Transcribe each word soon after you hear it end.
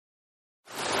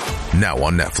Now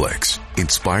on Netflix,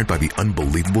 inspired by the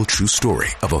unbelievable true story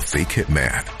of a fake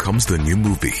hitman, comes the new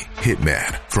movie,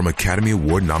 Hitman, from Academy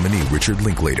Award nominee Richard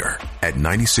Linklater. At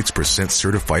 96%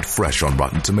 certified fresh on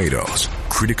Rotten Tomatoes,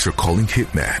 critics are calling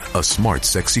Hitman a smart,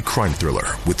 sexy crime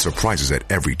thriller with surprises at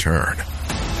every turn.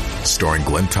 Starring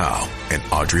Glenn Powell and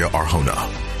Adria Arjona,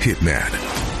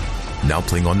 Hitman. Now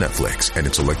playing on Netflix and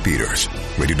in select theaters.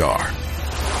 Rated R.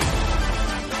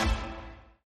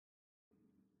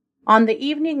 On the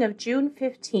evening of June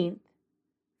 15th,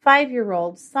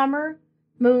 5-year-old Summer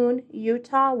Moon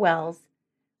Utah Wells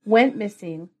went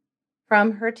missing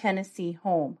from her Tennessee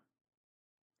home.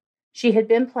 She had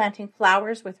been planting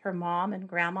flowers with her mom and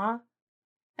grandma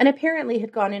and apparently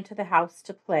had gone into the house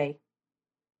to play.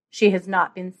 She has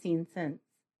not been seen since.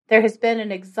 There has been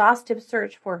an exhaustive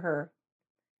search for her.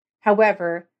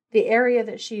 However, the area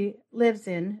that she lives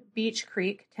in, Beech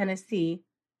Creek, Tennessee,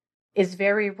 is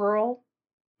very rural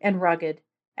and rugged,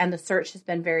 and the search has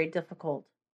been very difficult.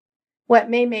 What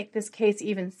may make this case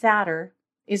even sadder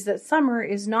is that Summer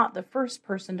is not the first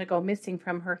person to go missing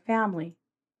from her family.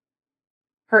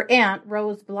 Her aunt,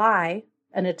 Rose Bly,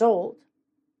 an adult,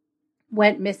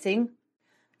 went missing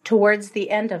towards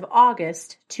the end of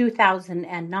August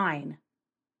 2009.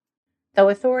 Though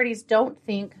authorities don't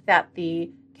think that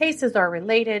the cases are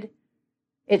related,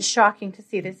 it's shocking to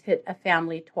see this hit a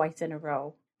family twice in a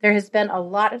row. There has been a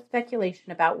lot of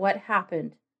speculation about what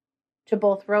happened to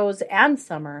both Rose and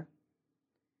Summer.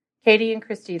 Katie and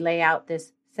Christy lay out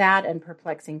this sad and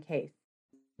perplexing case.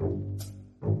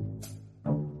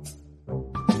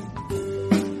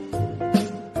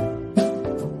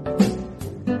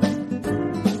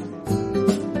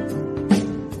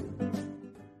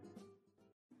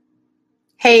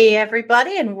 Hey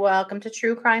everybody, and welcome to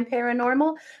True Crime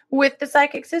Paranormal with the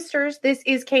Psychic Sisters. This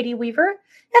is Katie Weaver,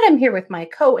 and I'm here with my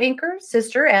co-anchor,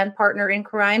 sister, and partner in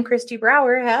crime, Christy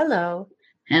Brower. Hello.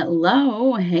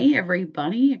 Hello. Hey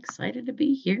everybody. Excited to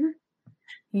be here.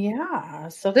 Yeah,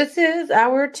 so this is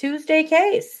our Tuesday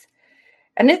case,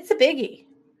 and it's a biggie.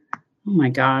 Oh my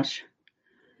gosh.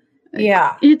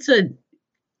 Yeah. It's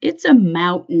a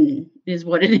mountain is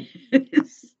what it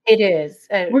is. It is.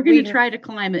 We're going to try to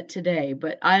climb it today,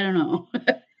 but I don't know.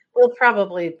 We'll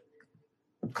probably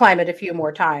climb it a few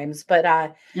more times, but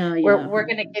we're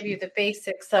going to give you the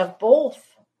basics of both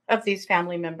of these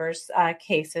family members'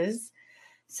 cases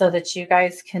so that you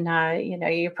guys can, you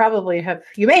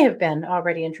may have been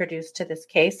already introduced to this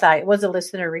case. It was a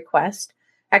listener request,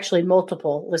 actually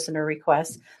multiple listener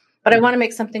requests, but I want to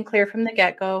make something clear from the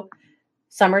get-go.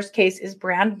 Summer's case is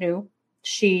brand new.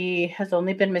 She has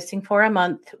only been missing for a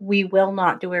month. We will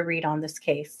not do a read on this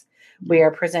case. We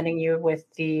are presenting you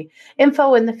with the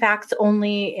info and the facts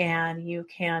only, and you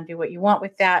can do what you want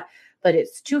with that, but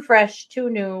it's too fresh, too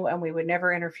new, and we would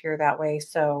never interfere that way.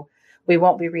 So we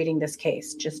won't be reading this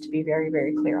case, just to be very,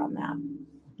 very clear on that.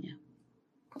 Yeah.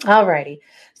 All righty.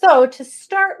 So to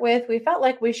start with, we felt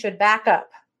like we should back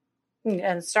up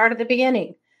and start at the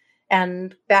beginning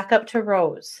and back up to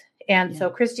Rose. And so,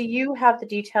 Christy, you have the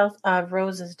details of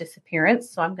Rose's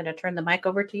disappearance, so I'm going to turn the mic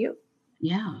over to you.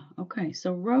 Yeah, okay.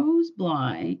 So Rose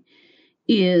Bly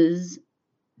is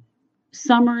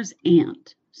Summer's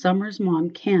aunt. Summer's mom,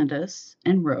 Candace,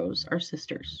 and Rose are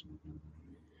sisters.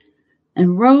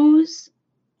 And Rose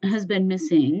has been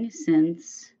missing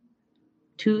since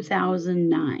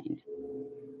 2009.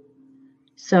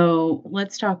 So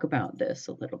let's talk about this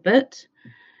a little bit.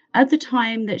 At the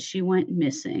time that she went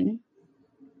missing,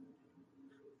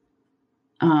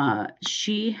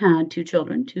 she had 2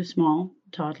 children, 2 small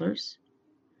toddlers,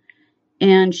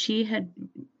 and she had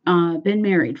been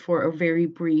married for a very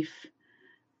brief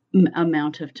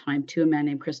amount of time to a man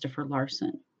named Christopher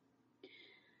Larson.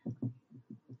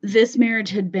 This marriage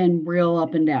had been real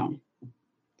up and down,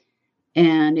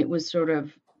 and it was sort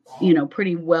of,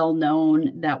 pretty well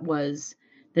known that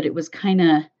it was kind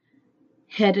of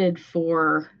headed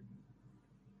for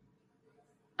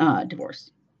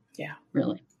divorce. Yeah,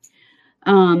 really.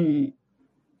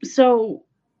 So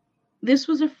this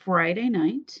was a Friday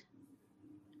night,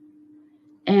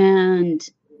 and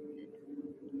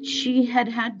she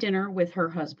had dinner with her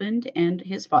husband and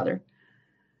his father,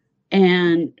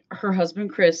 and her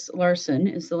husband, Chris Larson,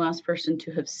 is the last person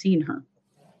to have seen her.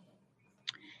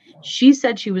 She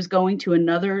said she was going to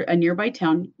a nearby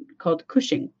town called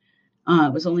Cushing.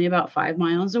 It was only about 5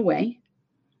 miles away,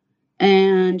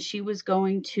 and she was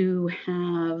going to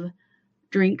have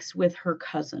drinks with her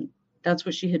cousin. That's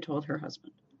what she had told her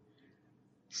husband.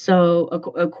 So,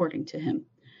 according to him.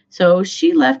 So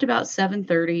she left about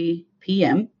 7:30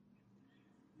 p.m.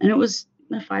 and it was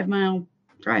a 5-mile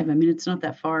drive. I mean, it's not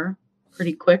that far.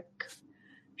 Pretty quick.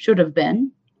 Should have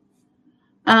been.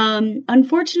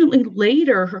 Unfortunately,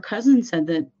 later, her cousin said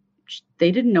that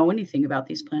they didn't know anything about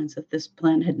these plans, that this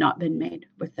plan had not been made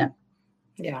with them.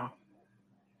 Yeah.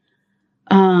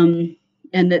 And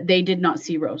that they did not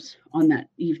see Rose on that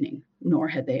evening, nor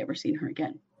had they ever seen her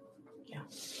again. Yeah.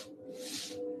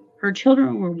 Her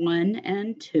children were 1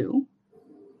 and 2.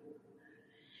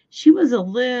 She was a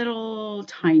little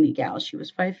tiny gal. She was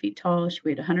 5 feet tall. She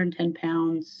weighed 110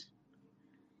 pounds.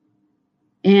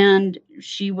 And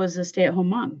she was a stay-at-home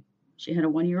mom. She had a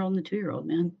 1-year-old and a 2-year-old,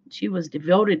 man. She was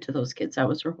devoted to those kids. That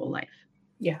was her whole life.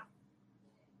 Yeah.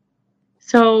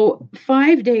 So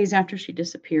 5 days after she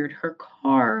disappeared, her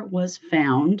car was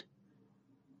found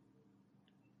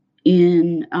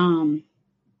in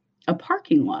a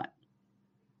parking lot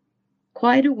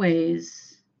quite a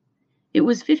ways. It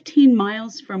was 15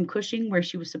 miles from Cushing, where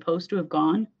she was supposed to have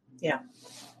gone. Yeah.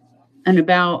 And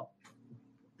about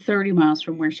 30 miles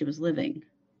from where she was living.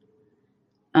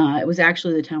 It was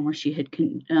actually the town where she had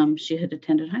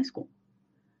attended high school.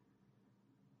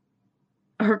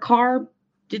 Her car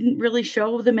didn't really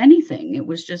show them anything. It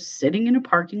was just sitting in a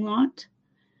parking lot.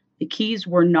 The keys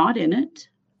were not in it.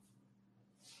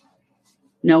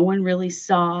 No one really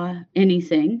saw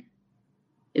anything.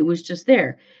 It was just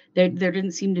there. There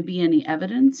didn't seem to be any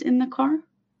evidence in the car.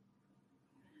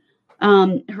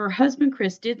 Her husband,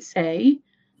 Chris, did say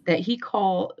that she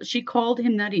called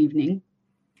him that evening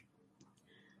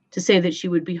to say that she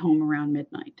would be home around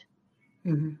midnight.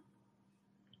 Mm-hmm.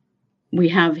 We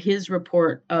have his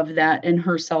report of that, and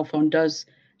her cell phone does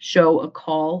show a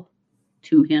call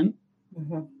to him.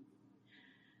 Mm-hmm.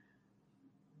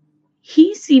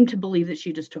 He seemed to believe that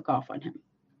she just took off on him.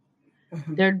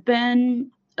 Mm-hmm.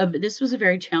 This was a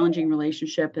very challenging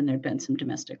relationship, and there'd been some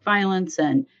domestic violence,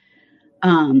 and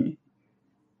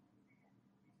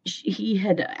he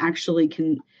had actually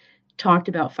talked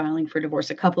about filing for divorce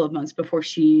a couple of months before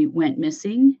she went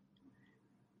missing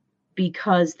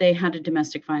because they had a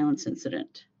domestic violence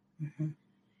incident. Mm-hmm.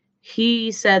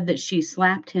 He said that she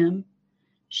slapped him.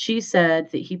 She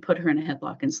said that he put her in a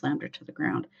headlock and slammed her to the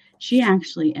ground. She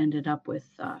actually ended up with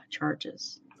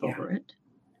charges over it.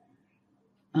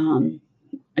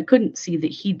 I couldn't see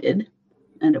that he did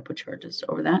end up with charges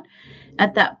over that.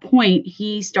 At that point,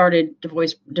 he started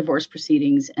divorce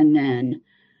proceedings, and then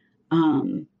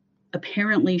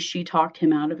apparently she talked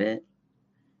him out of it,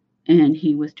 and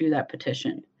he withdrew that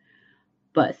petition.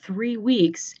 But 3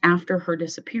 weeks after her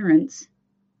disappearance,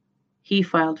 he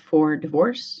filed for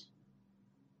divorce,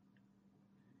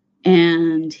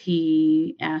 and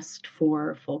he asked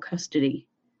for full custody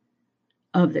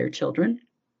of their children.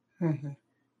 Mm-hmm.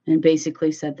 And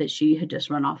basically said that she had just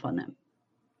run off on them.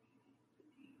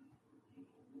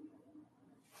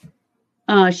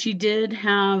 She did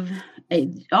have a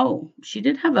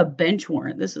bench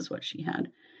warrant. This is what she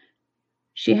had.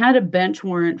 She had a bench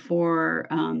warrant for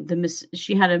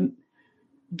she had a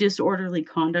disorderly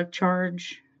conduct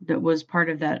charge that was part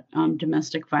of that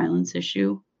domestic violence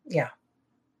issue. Yeah.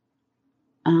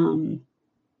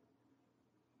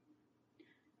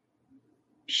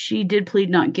 She did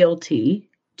plead not guilty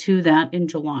to that in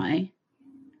July,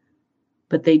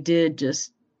 but they did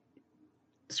just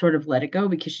sort of let it go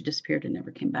because she disappeared and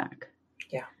never came back.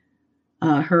 Yeah.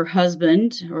 Her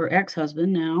husband, or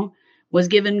ex-husband now, was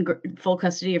given full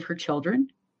custody of her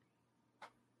children.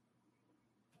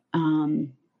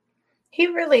 He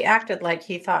really acted like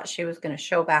he thought she was going to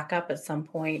show back up at some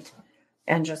point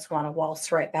and just want to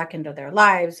waltz right back into their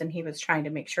lives, and he was trying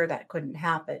to make sure that couldn't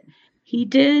happen. He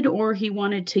did, or he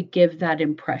wanted to give that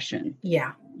impression.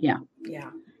 Yeah. Yeah.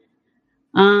 Yeah.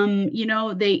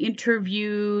 They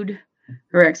interviewed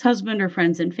her ex-husband, her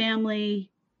friends and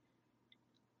family.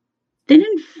 They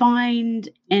didn't find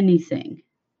anything.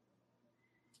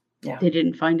 Yeah. They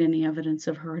didn't find any evidence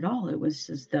of her at all. It was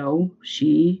as though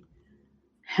she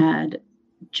had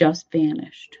just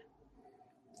vanished.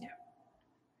 Yeah.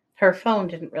 Her phone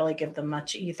didn't really give them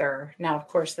much either. Now, of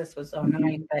course, this was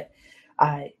 2009, but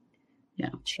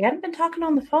she hadn't been talking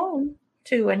on the phone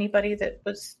to anybody that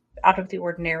was out of the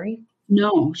ordinary.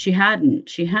 No, she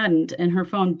hadn't. And her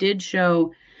phone did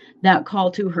show that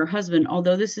call to her husband,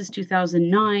 although this is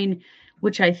 2009,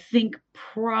 which I think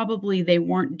probably they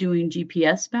weren't doing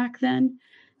GPS back then.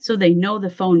 So they know the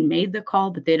phone made the call,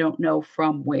 but they don't know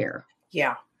from where.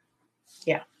 Yeah.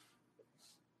 Yeah.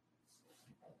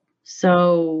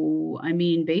 So,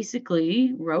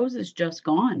 basically, Rose is just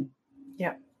gone.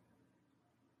 Yeah.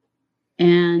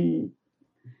 And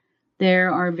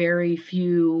there are very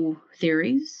few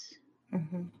theories.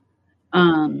 Mm-hmm.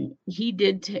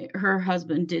 Her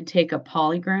husband did take a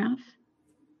polygraph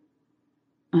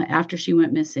after she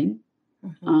went missing.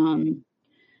 Mm-hmm.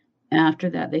 After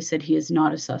that, they said he is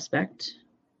not a suspect.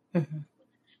 Mhm.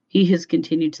 He has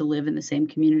continued to live in the same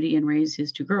community and raise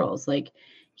his 2 girls. Like, Yeah.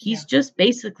 he's just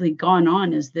basically gone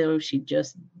on as though she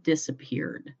just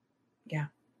disappeared, Yeah.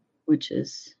 which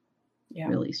is Yeah.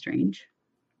 really strange.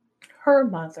 Her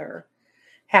mother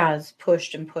has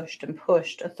pushed and pushed and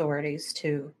pushed authorities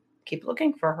to keep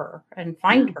looking for her and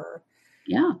find Yeah, her.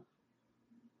 yeah,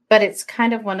 But it's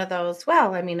kind of one of those,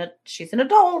 well, I mean, she's an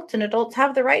adult and adults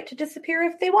have the right to disappear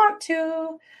if they want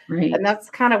to. And right. that's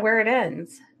kind of where it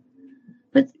ends.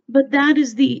 But that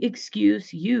is the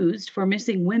excuse used for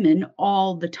missing women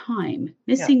all the time. Yeah.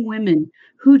 Missing women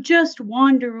who just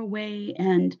wander away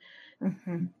and,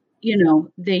 Hmm.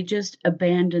 they just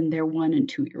abandon their 1 and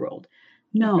 2-year-old.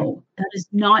 Hmm. No, that is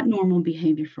not normal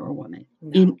behavior for a woman.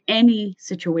 No, In any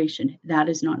situation, that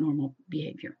is not normal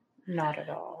behavior. not at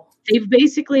all. They've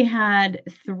basically had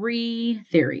 3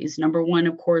 theories. Number 1,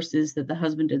 of course, is that the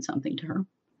husband did something to her.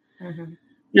 Hmm.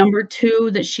 Number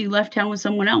 2, that she left town with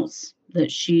someone else,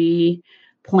 that she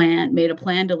made a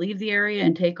plan to leave the area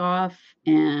and take off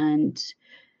and,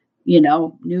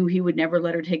 knew he would never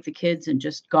let her take the kids and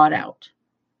just got out.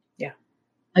 Yeah.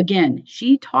 Again,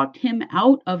 she talked him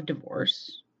out of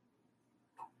divorce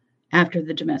after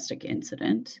the domestic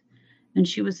incident, and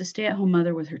she was a stay-at-home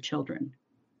mother with her children.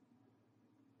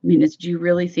 I mean, do you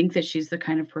really think that she's the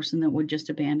kind of person that would just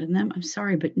abandon them? I'm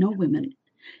sorry, but no women.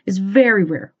 It's very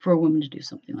rare for a woman to do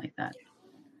something like that.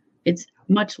 It's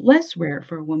much less rare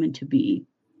for a woman to be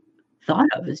thought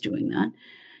of as doing that.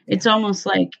 It's Yeah. almost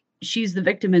like she's the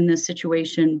victim in this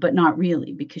situation, but not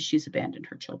really because she's abandoned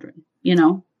her children, you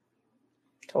know?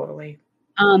 Totally.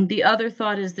 The other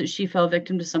thought is that she fell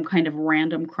victim to some kind of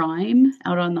random crime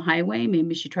out on the highway.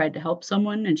 Maybe she tried to help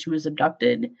someone and she was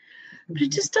abducted, but it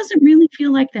Mhm. just doesn't really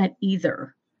feel like that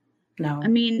either. I No.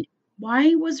 mean,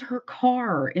 why was her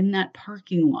car in that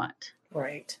parking lot?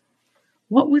 Right.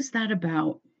 What was that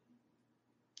about?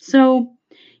 So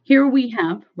here we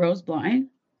have Rose Bly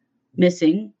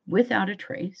missing without a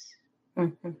trace. Hmm.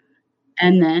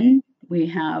 And then we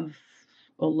have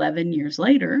 11 years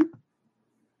later,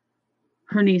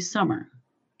 her niece Summer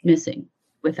Yeah. missing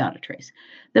without a trace.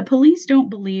 The police don't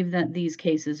believe that these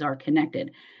cases are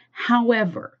connected.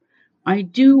 However, I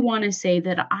do want to say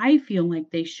that I feel like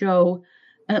they show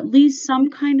at least some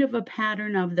kind of a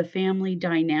pattern of the family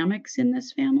dynamics in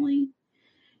this family,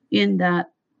 in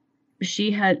that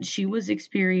she was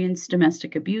experienced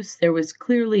domestic abuse. There was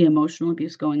clearly emotional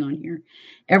abuse going on here.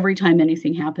 Every time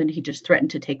anything happened, he just threatened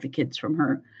to take the kids from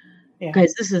her. Yeah.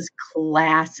 Guys, this is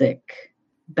classic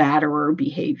batterer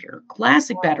behavior.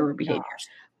 Classic Oh batterer my behavior. gosh.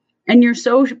 And you're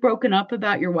so broken up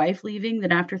about your wife leaving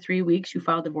that after 3 weeks you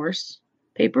file divorce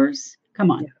papers? Come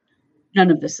Yeah. on. None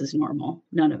of this is normal.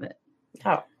 None of it.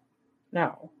 Oh,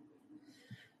 no,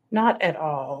 not at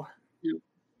all. No.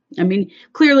 I mean,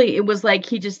 clearly it was like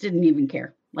he just didn't even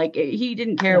care. Like, he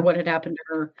didn't care No. what had happened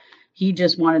to her. He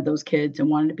just wanted those kids and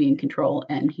wanted to be in control,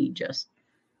 and he just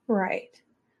Right.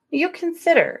 You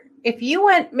consider if you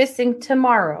went missing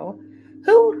tomorrow,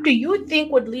 who do you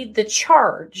think would lead the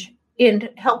charge in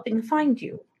helping find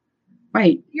you?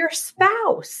 right. Your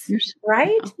spouse, You're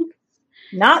right?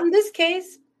 Not in this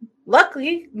case.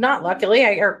 Luckily, not luckily,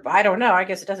 I don't know. I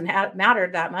guess it doesn't matter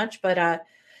that much, but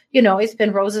it's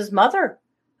been Rose's mother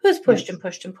who's pushed Yes. and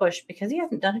pushed and pushed because he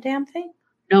hasn't done a damn thing.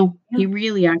 No, Yeah. he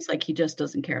really acts like he just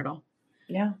doesn't care at all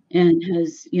Yeah. and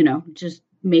has, just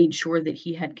made sure that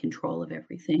he had control of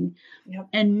everything Yep.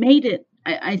 and made it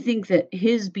I think that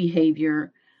his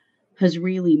behavior has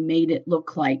really made it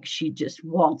look like she just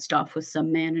waltzed off with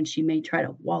some man and she may try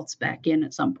to waltz back in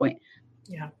at some point.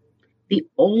 Yeah. The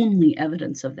only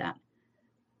evidence of that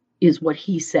is what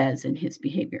he says in his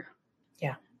behavior.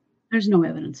 Yeah. There's no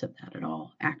evidence of that at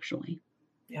all, actually.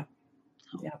 Yep.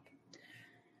 So Yep. It's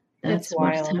that's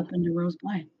what's wild. happened to Rose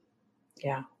Bly.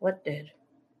 Yeah. What did?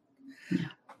 Yeah.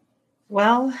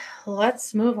 Well,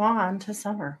 let's move on to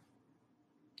Summer.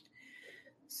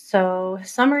 So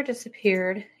Summer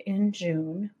disappeared in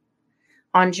June.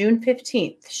 On June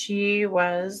 15th, she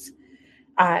was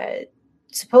uh,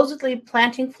 supposedly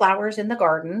planting flowers in the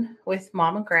garden with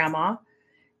mom and grandma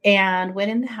and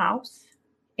went in the house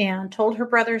and told her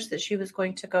brothers that she was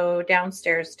going to go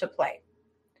downstairs to play.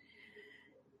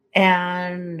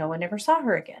 And no one ever saw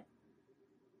her again.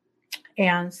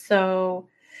 And so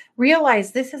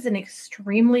realize this is an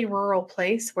extremely rural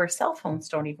place where cell phones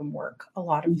don't even work a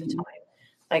lot of the Mhm. time.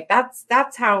 Like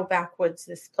that's how backwoods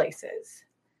this place is.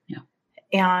 Yeah.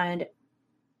 And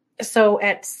so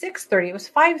at 6:30, it was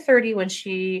 5:30 when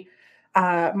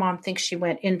mom thinks she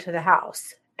went into the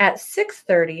house. At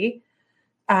 6:30,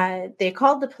 they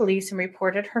called the police and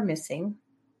reported her missing.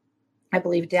 I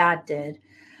believe dad did.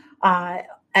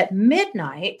 At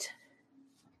midnight,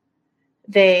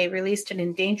 They released an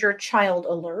endangered child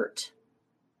alert.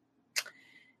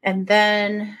 And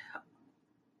then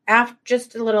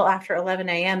just a little after 11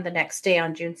 a.m. the next day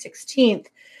on June 16th,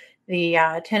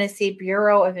 the Tennessee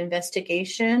Bureau of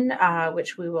Investigation,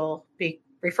 which we will be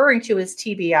referring to as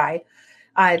TBI,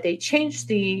 they changed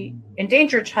the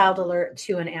endangered child alert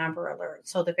to an Amber Alert.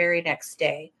 So the very next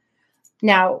day.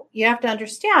 Now, you have to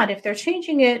understand, if they're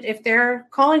changing it, if they're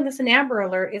calling this an Amber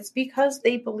Alert, it's because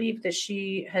they believe that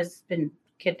she has been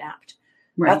kidnapped.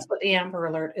 Right. That's what the Amber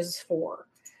Alert is for.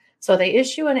 So they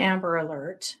issue an Amber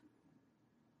Alert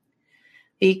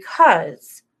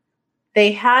because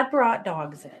they had brought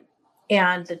dogs in,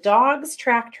 and the dogs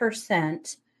tracked her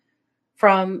scent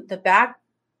from the back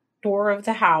door of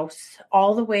the house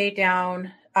all the way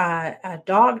down a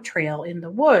dog trail in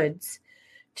the woods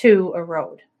to a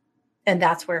road. And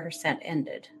that's where her scent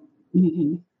ended.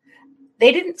 Mm-hmm.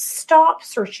 They didn't stop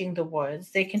searching the woods.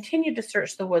 They continued to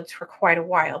search the woods for quite a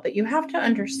while. But you have to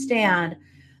understand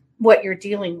what you're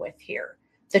dealing with here.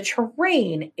 The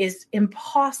terrain is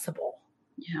impossible.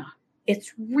 Yeah.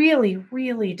 It's really,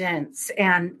 really dense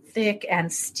and thick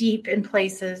and steep in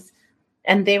places.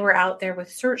 And they were out there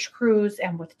with search crews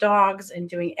and with dogs and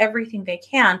doing everything they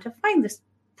can to find this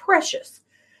precious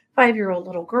 5-year-old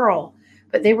little girl.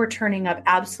 But they were turning up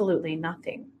absolutely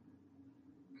nothing.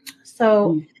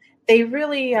 So they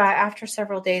really, after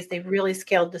several days, they really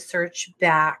scaled the search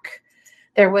back.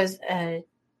 There was a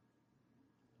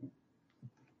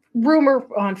rumor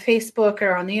on Facebook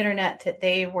or on the internet that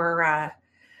they were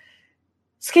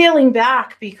scaling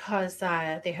back because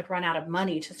they had run out of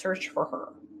money to search for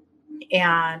her.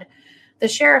 And the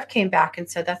sheriff came back and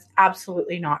said, that's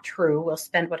absolutely not true. We'll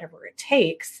spend whatever it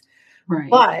takes. Right.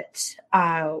 But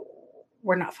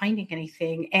we're not finding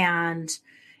anything. And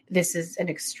this is an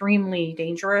extremely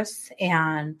dangerous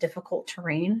and difficult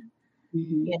terrain.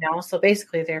 Mm-hmm. So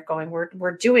basically they're going,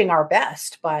 we're doing our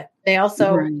best, but they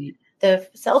also, Right. the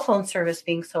cell phone service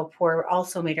being so poor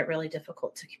also made it really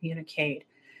difficult to communicate.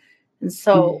 And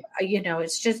so,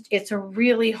 it's a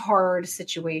really hard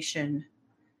situation.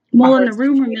 Well, and the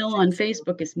rumor mill on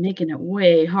Facebook is making it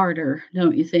way harder,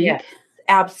 don't you think? Yes,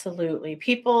 absolutely.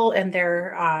 People and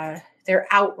their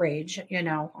outrage,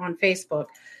 on Facebook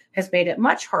has made it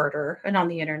much harder, and on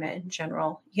the internet in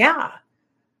general. Yeah.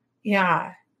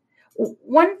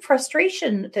 One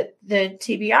frustration that the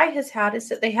TBI has had is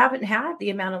that they haven't had the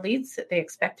amount of leads that they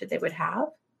expected they would have.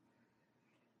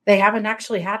 They haven't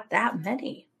actually had that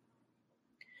many.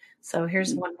 So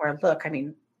here's one more look. I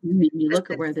mean, you look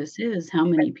at where this is, how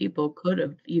many people could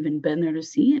have even been there to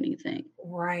see anything?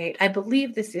 Right. I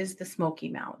believe this is the Smoky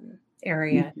Mountain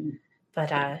area,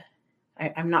 but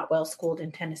I'm not well schooled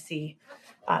in Tennessee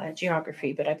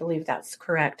geography, but I believe that's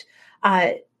correct.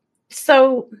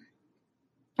 So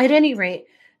at any rate,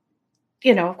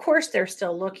 of course they're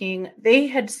still looking. They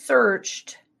had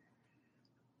searched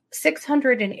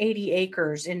 680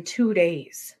 acres in 2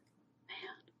 days.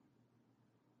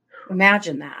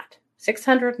 Imagine that.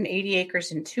 680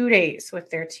 acres in 2 days with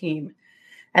their team.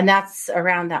 And that's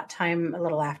around that time, a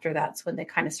little after that's when they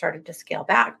kind of started to scale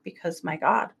back because, my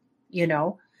God,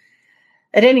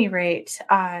 at any rate,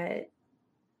 Dad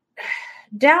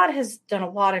has done a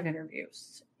lot of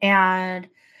interviews and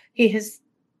he has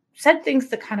said things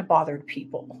that kind of bothered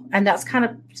people. And that's kind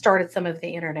of started some of the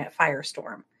internet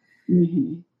firestorm.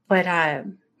 Mm-hmm. But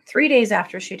 3 days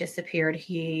after she disappeared,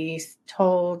 he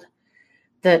told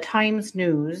the Times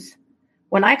News,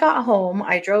 when I got home,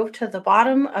 I drove to the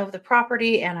bottom of the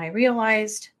property and I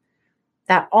realized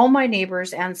that all my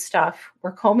neighbors and stuff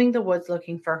were combing the woods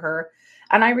looking for her.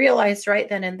 And I realized right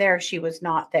then and there she was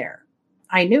not there.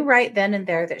 I knew right then and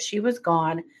there that she was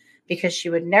gone because she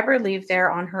would never leave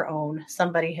there on her own.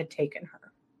 Somebody had taken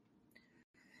her.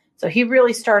 So he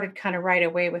really started kind of right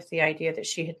away with the idea that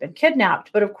she had been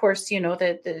kidnapped. But of course,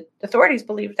 the authorities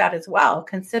believed that as well,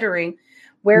 considering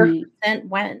where her scent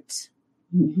went.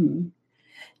 Mm-hmm.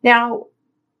 Now,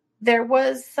 there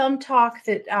was some talk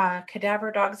that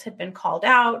cadaver dogs had been called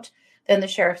out. Then the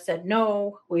sheriff said,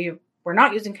 no, we're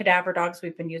not using cadaver dogs.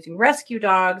 We've been using rescue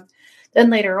dogs.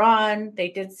 Then later on, they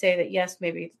did say that, yes,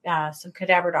 maybe some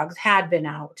cadaver dogs had been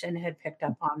out and had picked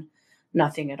up on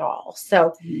nothing at all.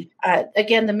 So,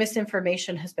 again, the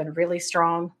misinformation has been really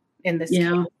strong in this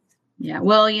case. Yeah.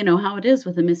 Well, you know how it is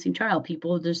with a missing child.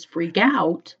 People just freak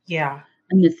out. Yeah.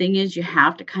 And the thing is, you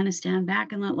have to kind of stand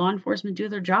back and let law enforcement do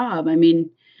their job. I mean,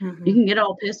 you can get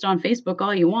all pissed on Facebook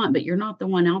all you want, but you're not the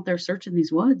one out there searching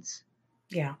these woods.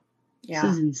 Yeah. This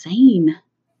is insane.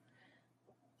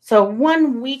 So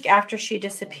 1 week after she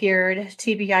disappeared,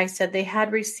 TBI said they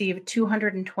had received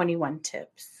 221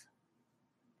 tips.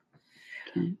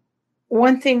 Okay.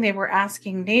 one thing they were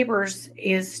asking neighbors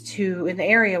in the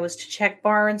area was to check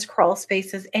barns, crawl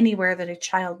spaces, anywhere that a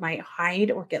child might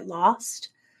hide or get lost,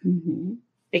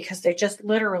 because they just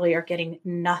literally are getting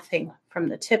nothing from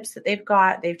the tips that they've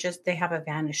got. They have a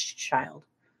vanished child.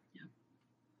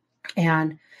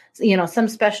 And, some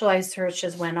specialized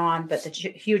searches went on, but the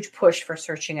huge push for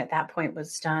searching at that point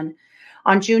was done.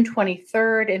 On June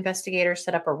 23rd, investigators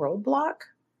set up a roadblock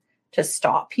to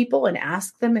stop people and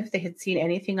ask them if they had seen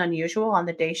anything unusual on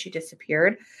the day she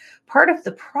disappeared. Part of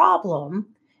the problem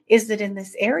is that in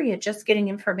this area, just getting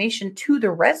information to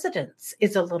the residents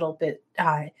is a little bit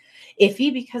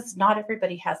iffy, because not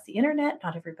everybody has the internet.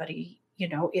 Not everybody,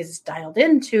 is dialed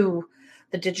into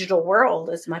the digital world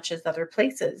as much as other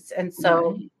places. And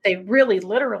so they really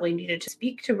literally needed to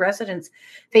speak to residents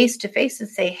face to face and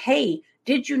say, hey,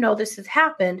 did you know this has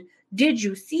happened? Did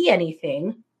you see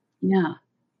anything? Yeah.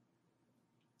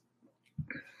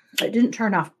 It didn't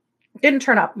turn up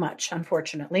much,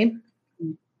 unfortunately.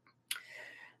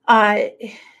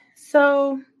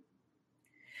 So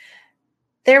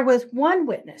there was one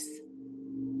witness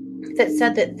that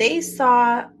said that they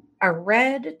saw a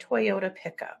red Toyota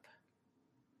pickup.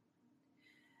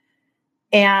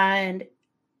 And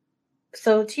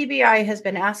so TBI has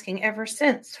been asking ever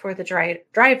since for the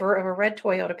driver of a red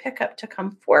Toyota pickup to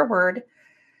come forward.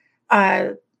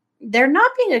 They're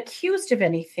not being accused of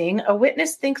anything. A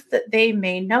witness thinks that they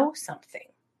may know something,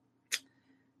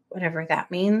 whatever that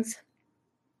means.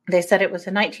 They said it was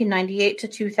a 1998 to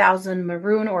 2000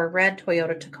 maroon or red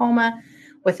Toyota Tacoma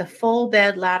with a full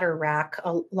bed ladder rack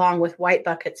along with white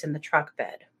buckets in the truck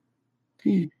bed.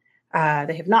 They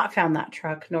have not found that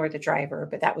truck nor the driver,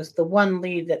 but that was the one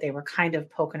lead that they were kind of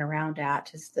poking around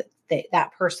at, is that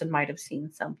that person might have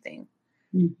seen something.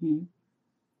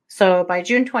 So by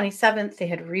June 27th, they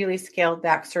had really scaled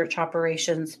back search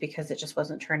operations because it just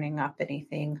wasn't turning up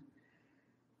anything.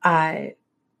 On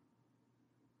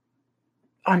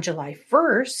July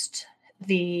 1st,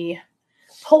 the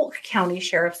Polk County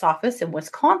Sheriff's Office in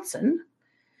Wisconsin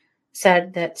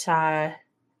said that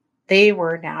they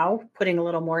were now putting a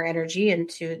little more energy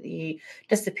into the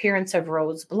disappearance of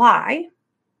Rose Bly,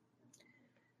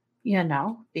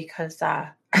 because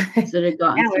now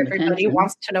everybody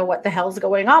wants to know what the hell's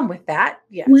going on with that.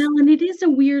 Yes. Well, and it is a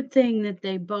weird thing that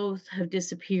they both have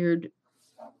disappeared,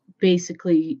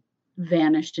 basically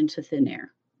vanished into thin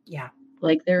air. Yeah.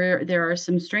 Like there are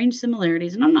some strange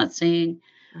similarities, and I'm not saying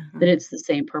that it's the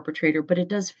same perpetrator, but it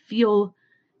does feel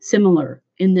similar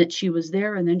in that she was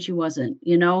there and then she wasn't,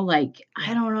 I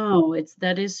don't know.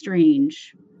 That is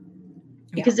strange,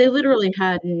 because they literally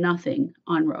had nothing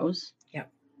on Rose.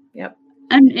 Yep.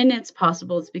 And it's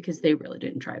possible it's because they really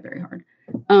didn't try very hard.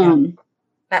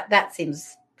 That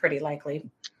seems pretty likely.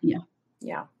 Yeah.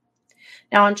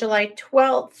 Now, on July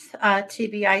 12th,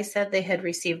 TBI said they had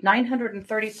received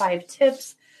 935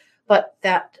 tips, but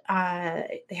that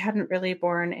they hadn't really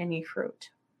borne any fruit.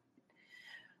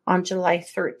 On July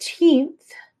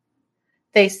 13th,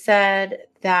 they said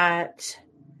that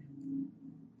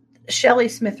Shelley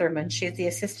Smitherman, she's the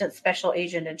assistant special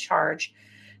agent in charge,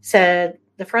 said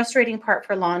the frustrating part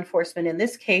for law enforcement in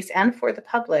this case and for the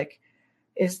public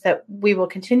is that we will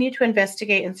continue to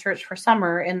investigate and search for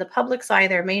Summer. In the public's eye,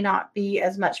 there may not be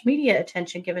as much media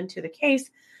attention given to the case,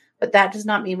 but that does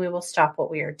not mean we will stop what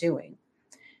we are doing.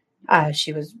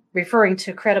 She was referring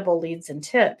to credible leads and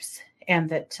tips, and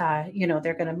that,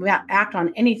 they're going to act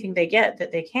on anything they get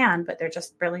that they can, but they're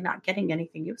just really not getting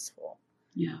anything useful.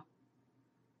 Yeah.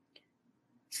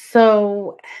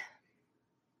 So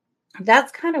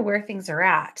that's kind of where things are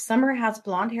at. Summer has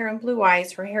blonde hair and blue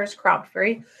eyes. Her hair is cropped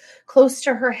very close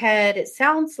to her head. It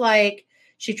sounds like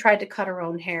she tried to cut her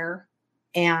own hair,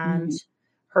 and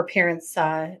her parents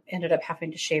ended up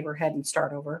having to shave her head and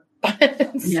start over.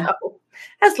 So,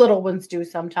 as little ones do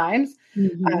sometimes.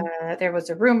 There was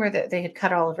a rumor that they had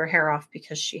cut all of her hair off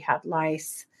because she had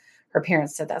lice. Her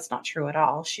parents said that's not true at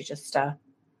all. She just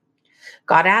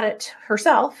got at it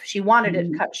herself. She wanted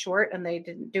it cut short and they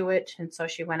didn't do it. And so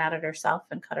she went at it herself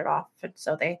and cut it off. And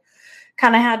so they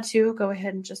kind of had to go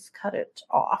ahead and just cut it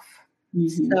off.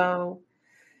 So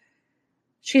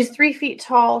she's 3 feet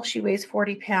tall. She weighs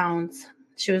 40 pounds.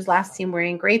 She was last seen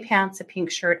wearing gray pants, a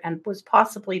pink shirt, and was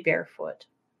possibly barefoot.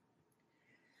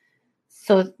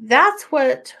 So that's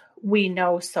what we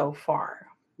know so far.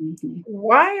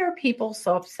 Why are people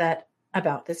so upset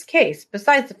about this case,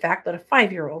 besides the fact that a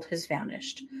 5-year-old has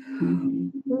vanished?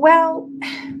 Well,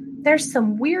 there's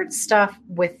some weird stuff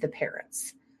with the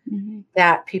parents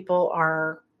that people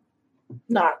are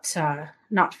not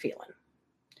feeling.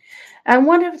 And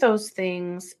one of those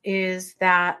things is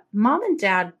that mom and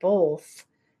dad both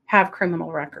have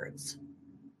criminal records.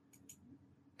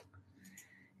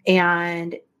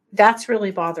 And that's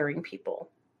really bothering people,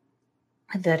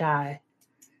 that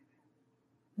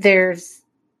there's,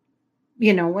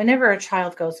 whenever a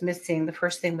child goes missing, the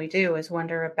first thing we do is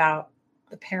wonder about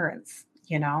the parents,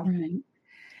 Right.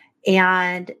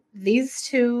 and these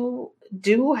two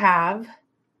do have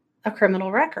a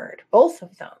criminal record, both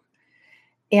of them.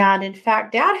 And in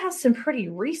fact, Dad has some pretty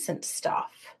recent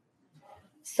stuff.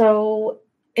 So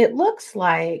it looks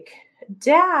like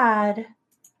Dad,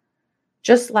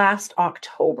 just last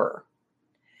October,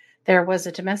 there was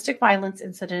a domestic violence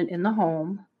incident in the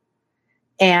home,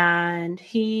 and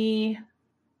he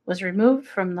was removed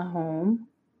from the home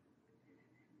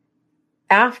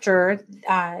after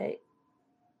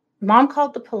Mom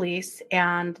called the police,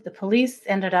 and the police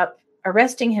ended up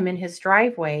arresting him in his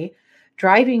driveway,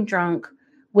 driving drunk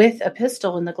with a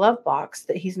pistol in the glove box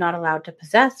that he's not allowed to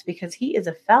possess because he is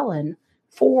a felon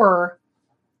for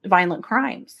violent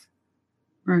crimes.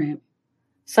 Right.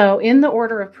 So in the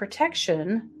order of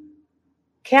protection,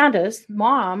 Candace,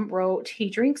 Mom, wrote, "He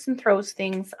drinks and throws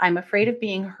things. I'm afraid of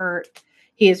being hurt.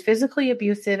 He is physically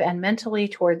abusive and mentally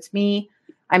towards me.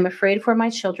 I'm afraid for my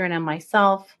children and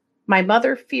myself. My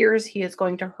mother fears he is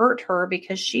going to hurt her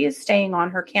because she is staying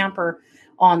on her camper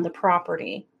on the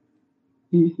property."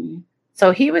 Mm-hmm.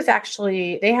 So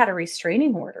they had a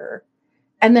restraining order.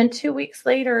 And then 2 weeks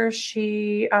later,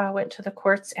 she went to the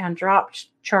courts and dropped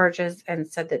charges and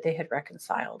said that they had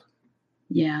reconciled.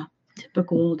 Yeah.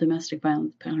 Typical domestic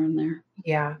violence pattern there.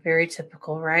 Yeah, very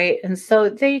typical, right? And so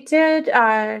he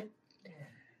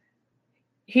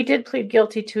did plead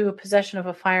guilty to possession of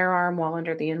a firearm while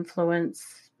under the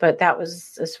influence, but that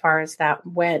was as far as that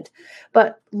went.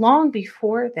 But long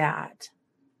before that,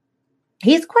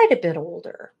 he's quite a bit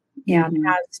older and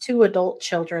has 2 adult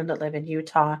children that live in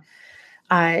Utah.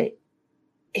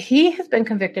 He has been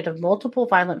convicted of multiple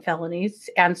violent felonies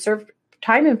and served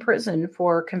time in prison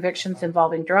for convictions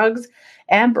involving drugs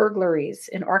and burglaries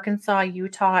in Arkansas,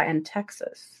 Utah, and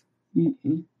Texas.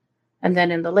 Mm-hmm. And then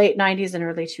in the late 90s and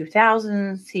early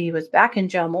 2000s, he was back in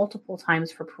jail multiple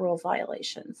times for parole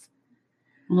violations.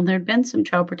 Well, there'd been some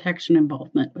child protection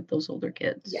involvement with those older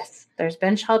kids. Yes, there's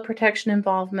been child protection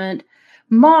involvement.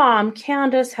 Mom,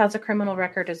 Candace, has a criminal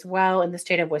record as well in the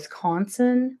state of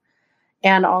Wisconsin,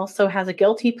 and also has a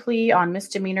guilty plea on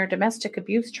misdemeanor domestic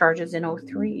abuse charges in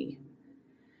 2003.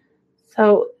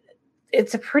 So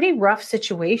it's a pretty rough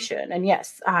situation. And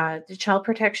yes, the child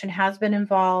protection has been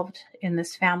involved in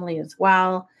this family as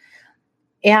well.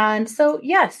 And so,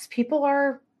 yes, people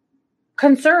are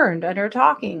concerned and are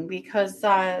talking because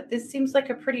this seems like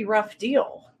a pretty rough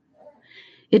deal.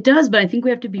 It does, but I think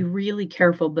we have to be really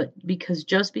careful. But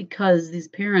just because these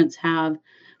parents have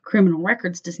criminal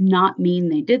records does not mean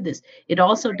they did this. It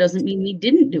also doesn't mean they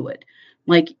didn't do it.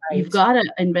 Like, you've got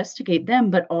to investigate them,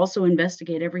 but also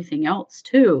investigate everything else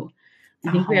too.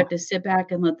 I think we have to sit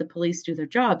back and let the police do their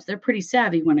jobs. They're pretty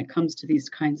savvy when it comes to these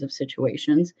kinds of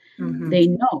situations. Mm-hmm. They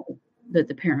know that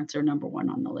the parents are number one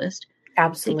on the list.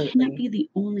 Absolutely. They can't be the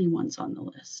only ones on the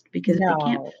list because if they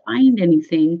can't find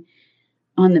anything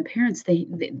on the parents,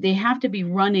 they have to be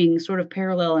running sort of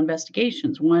parallel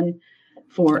investigations, one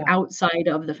for outside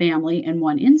of the family and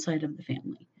one inside of the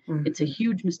family. Mm-hmm. It's a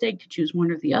huge mistake to choose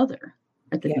one or the other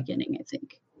at the beginning, I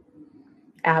think.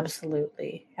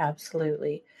 Absolutely.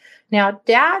 Absolutely. Now,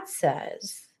 Dad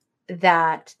says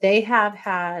that they have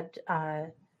had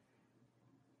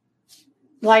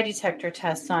lie detector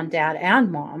tests on Dad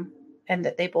and Mom, and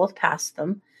that they both passed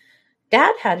them.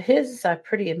 Dad had his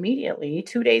pretty immediately,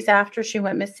 2 days after she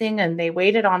went missing, and they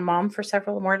waited on Mom for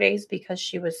several more days because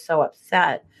she was so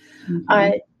upset.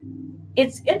 Mm-hmm.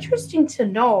 It's interesting to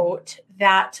note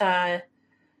that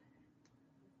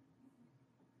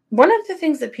one of the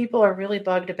things that people are really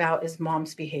bugged about is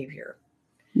Mom's behavior.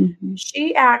 Mm-hmm.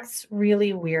 She acts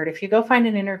really weird. If you go find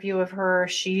an interview of her,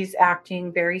 she's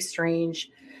acting very strange.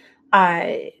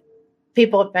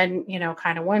 People have been,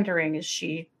 kind of wondering, is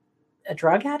she a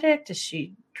drug addict? Is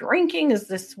she drinking? Is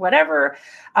this whatever?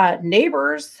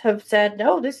 Neighbors have said,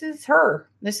 no, this is her.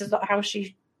 This is how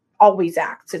she always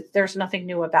acts. There's nothing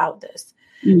new about this.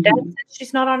 Mm-hmm. Dad says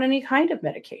she's not on any kind of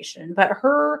medication, but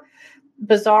her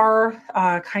bizarre,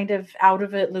 kind of out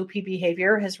of it, loopy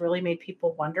behavior has really made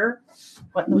people wonder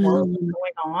what in the world is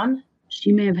going on.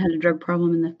 She may have had a drug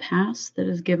problem in the past that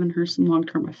has given her some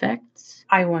long-term effects.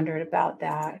 I wondered about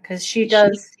that because she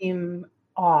does seem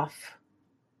off.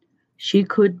 She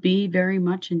could be very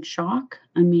much in shock.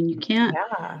 I mean, you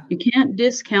can't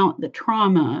discount the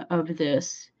trauma of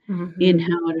this in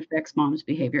how it affects Mom's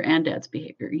behavior and Dad's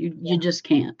behavior. You just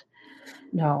can't.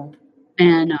 No.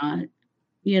 And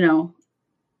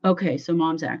okay, so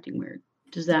Mom's acting weird.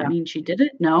 Does that Yeah. mean she did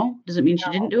it? No. Does it mean she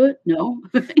didn't do it? No.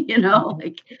 You know, No.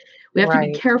 like we have to be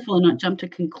Right. careful and not jump to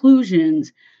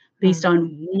conclusions based Mhm.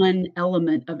 on one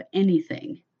element of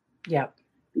anything Yep. Yeah.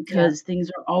 because things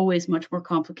are always much more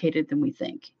complicated than we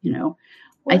think, you know.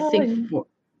 I Well, think and for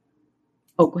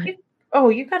Oh, go ahead. you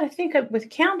you gotta think of with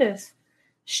Candace,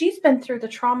 she's been through the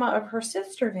trauma of her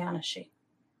sister vanishing,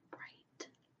 Right.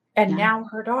 and Yeah. now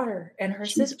her daughter, and her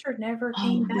She's sister never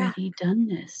came back. already done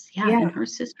this. Yeah, Yeah. and her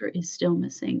sister is still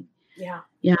missing. Yeah.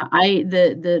 Yeah, I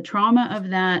the trauma of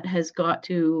that has got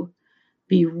to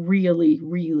be really,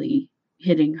 really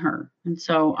hitting her. And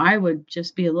so I would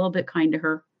just be a little bit kind to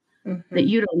her that Mhm.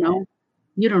 you don't know.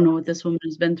 You don't know what this woman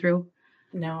has been through.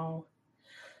 No.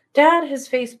 Dad has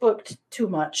Facebooked too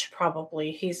much,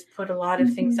 probably. He's put a lot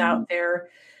of things Mhm. out there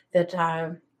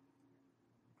that,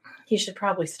 he should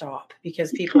probably stop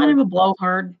because He's people kind are of a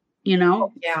blowhard, you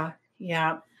know? yeah,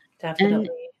 yeah, And definitely.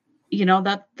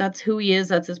 that's who he is,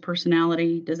 that's his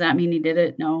personality. Does that mean he did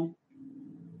it? No.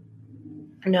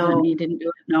 Does that No, mean he didn't do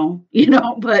it? No. You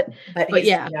know, but but he's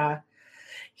yeah. yeah.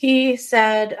 He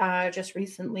said, just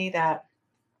recently that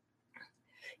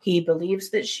he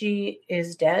believes that she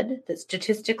is dead, that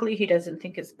statistically he doesn't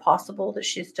think it's possible that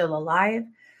she's still alive,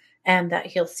 and that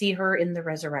he'll see her in the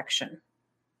resurrection.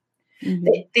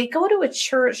 Mhm. They go to a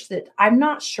church that I'm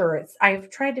not sure it's I've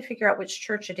tried to figure out which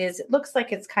church it is. It looks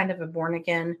like it's kind of a born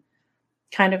again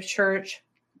kind of church.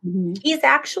 Mhm. He's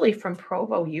actually from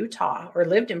Provo, Utah, or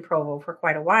lived in Provo for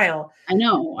quite a while, I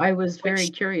know. I was very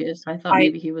which curious. I thought I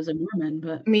maybe he was a Mormon,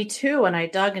 but me too, and I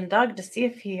dug and dug to see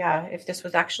if this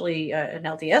was actually an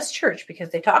LDS church because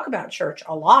they talk about church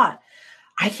a lot.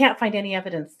 I can't find any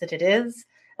evidence that it is.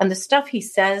 And the stuff he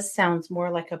says sounds more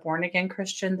like a born again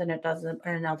Christian than it does an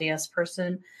LDS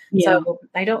person. So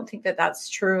yeah. I don't think that that's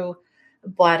true.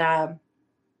 But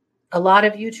a lot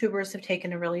of YouTubers have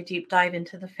taken a really deep dive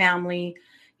into the family.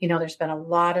 There's been a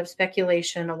lot of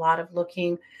speculation, a lot of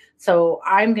looking. So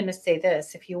I'm going to say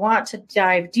this if you want to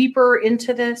dive deeper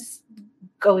into this,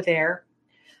 go there.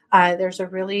 There's a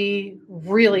really,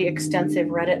 really extensive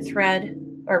Reddit thread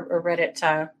or Reddit,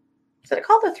 is it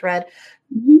called a thread?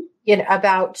 Mhm.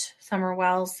 About Summer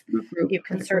Wells. You can Reddit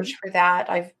group. search for that.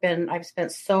 I've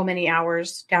spent so many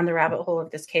hours down the rabbit hole of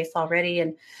this case already,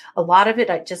 and a lot of it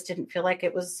I just didn't feel like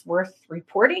it was worth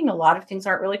reporting. A lot of things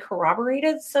aren't really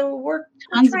corroborated, so we're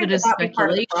Tons of trying it to is not be part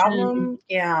of the speculation problem.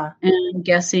 Yeah. and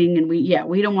guessing, and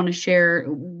we don't wanna share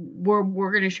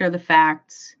we're gonna share the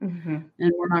facts, Mhm.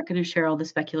 and we're not gonna share all the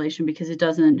speculation because it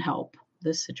doesn't help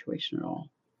this situation at all.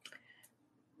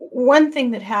 One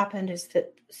thing that happened is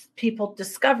that people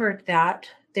discovered that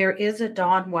there is a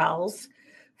Don Wells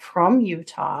from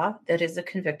Utah that is a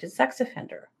convicted sex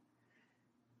offender.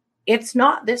 It's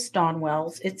not this Don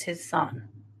Wells, it's his son.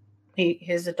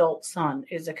 His adult son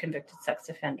is a convicted sex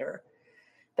offender.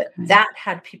 But Okay. that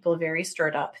had people very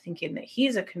stirred up, thinking that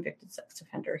he's a convicted sex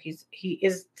offender. He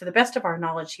is, to the best of our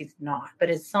knowledge, he's not, but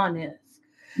his son is.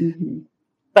 Mhm.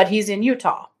 But he's in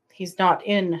Utah. He's not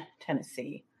in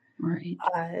Tennessee. Right.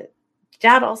 Uh,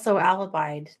 Dad also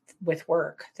alibied with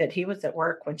work that he was at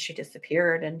work when she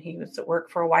disappeared, and he was at work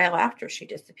for a while after she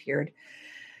disappeared.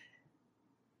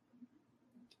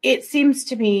 It seems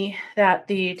to me that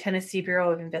the Tennessee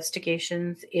Bureau of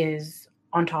Investigations is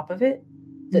on top of it,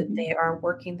 that Mhm. they are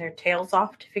working their tails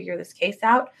off to figure this case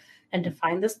out and to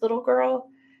find this little girl,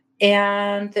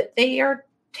 and that they are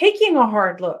taking a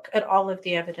hard look at all of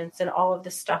the evidence and all of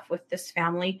the stuff with this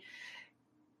family.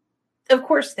 Of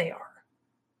course they are.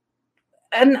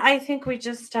 And I think we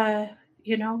just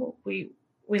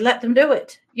we let them do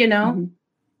it. Mhm.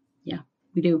 Yeah,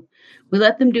 we do. We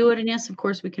let them do it, and yes, of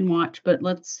course, we can watch, but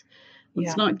let's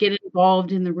Yeah. not get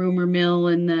involved in the rumor mill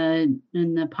and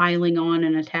the piling on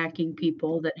and attacking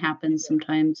people that happens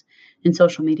sometimes in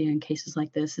social media in cases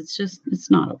like this.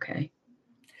 It's not okay.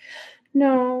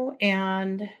 No,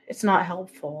 and it's not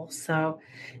helpful. So,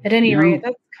 at any rate, No.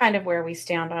 that's kind of where we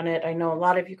stand on it. I know a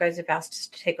lot of you guys have asked us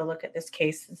to take a look at this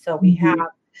case, and so we have. Mhm.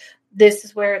 This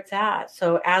is where it's at.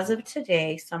 So, as of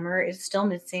today, Summer is still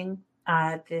missing.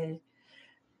 The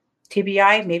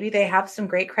TBI, maybe they have some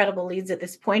great credible leads at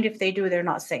this point. If they do, they're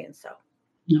not saying so.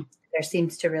 No. There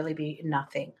seems to really be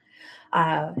nothing.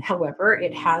 However,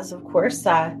 it has, of course,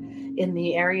 in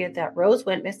the area that Rose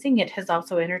went missing, it has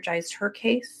also energized her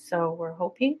case. So we're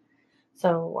hoping.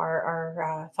 So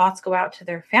our thoughts go out to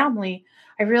their family.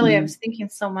 I Yeah. was thinking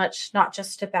so much, not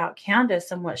just about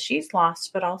Candace and what she's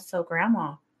lost, but also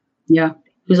Grandma. Yeah.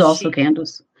 Who's Because also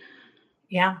Candace.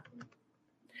 yeah,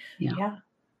 Yeah. yeah,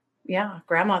 yeah,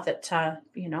 Grandma that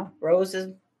Rose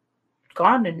is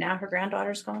gone, and now her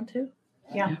granddaughter's gone too.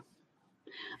 Yeah, Yeah.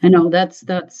 I know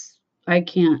that's I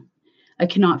can't I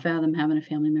cannot fathom having a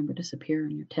family member disappear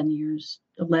and you're 10 years,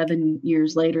 11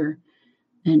 years later,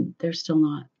 and they're still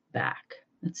not back.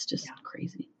 That's just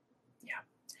crazy.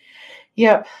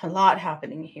 Yep, a lot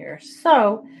happening here.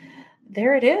 So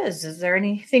there it is. Is there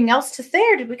anything else to say,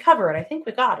 or did we cover it? I think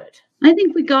we got it. I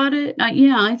think we got it.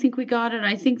 I think we got it.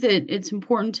 I think that it's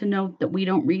important to note that we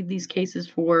don't read these cases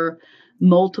for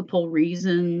multiple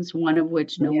reasons, one of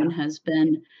which no one has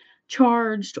been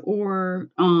charged or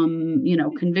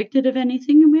convicted of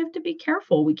anything, and we have to be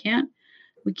careful. We can't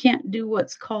do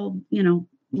what's called,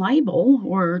 libel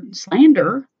or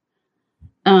slander.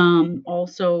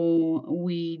 Also,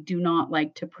 we do not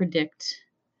like to predict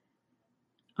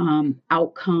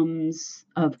outcomes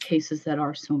of cases that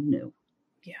are so new.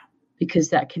 Yeah. Because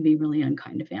that can be really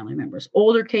unkind to family members.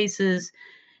 Older cases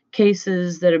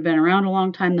that have been around a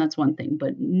long time, that's one thing.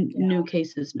 But new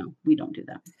cases, no, we don't do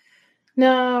that.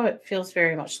 No, it feels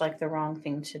very much like the wrong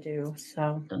thing to do.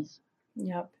 So, it does.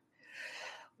 Yep.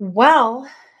 Well,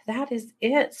 that is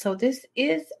it. So this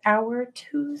is our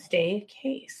Tuesday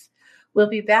case. We'll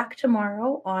be back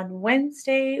tomorrow on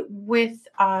Wednesday with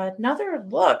another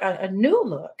look, a new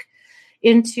look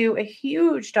into a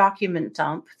huge document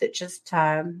dump that just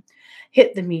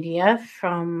hit the media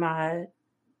from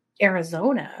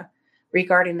Arizona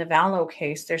regarding the Vallow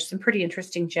case. There's some pretty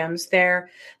interesting gems there.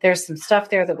 There's some stuff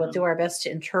there that we'll do our best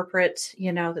to interpret.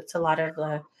 That's a lot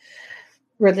of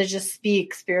religious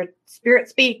speak, spirit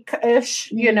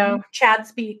speak-ish, Chad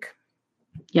speak.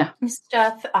 Yeah.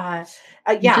 Stuff.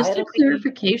 Just a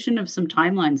clarification of some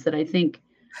timelines that I think.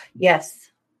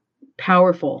 Yes.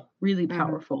 Powerful, really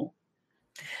powerful.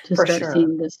 To start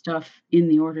seeing this stuff in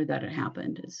the order that it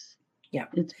happened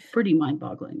it's pretty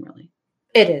mind-boggling, really.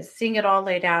 It is. Seeing it all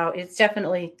laid out, it's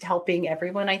definitely helping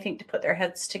everyone, I think, to put their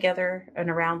heads together and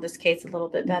around this case a little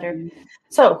bit better. Mm-hmm.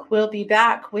 So we'll be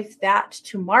back with that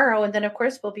tomorrow. And then, of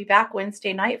course, we'll be back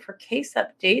Wednesday night for case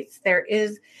updates. There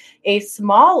is a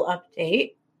small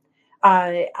update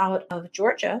out of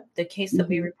Georgia, the case that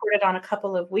we reported on a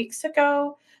couple of weeks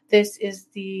ago. This is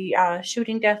the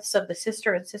shooting deaths of the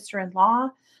sister and sister-in-law.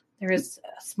 There is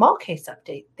a small case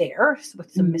update there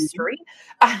with some mystery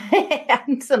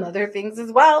and some other things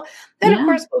as well. Then, of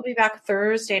course, we'll be back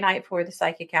Thursday night for the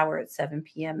Psychic Hour at 7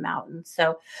 p.m. Mountain.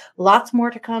 So lots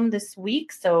more to come this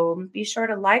week. So be sure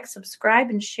to like, subscribe,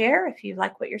 and share if you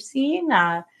like what you're seeing.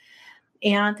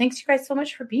 And thanks you guys so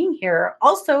much for being here.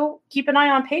 Also, keep an eye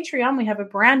on Patreon. We have a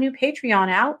brand new Patreon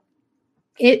out.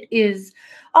 It is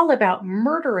all about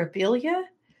murderabilia.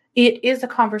 It is a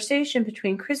conversation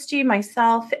between Christy,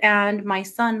 myself, and my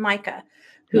son, Micah,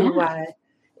 who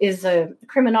is a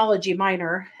criminology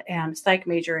minor and psych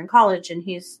major in college. And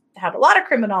he's had a lot of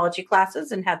criminology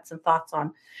classes and had some thoughts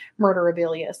on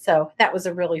murderabilia. So that was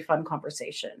a really fun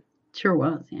conversation. Sure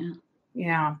was, yeah.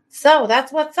 Yeah. So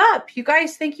that's what's up. You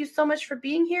guys, thank you so much for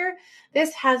being here.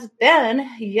 This has been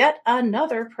yet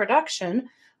another production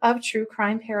of True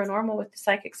Crime Paranormal with the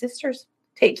Psychic Sisters.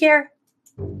 Take care.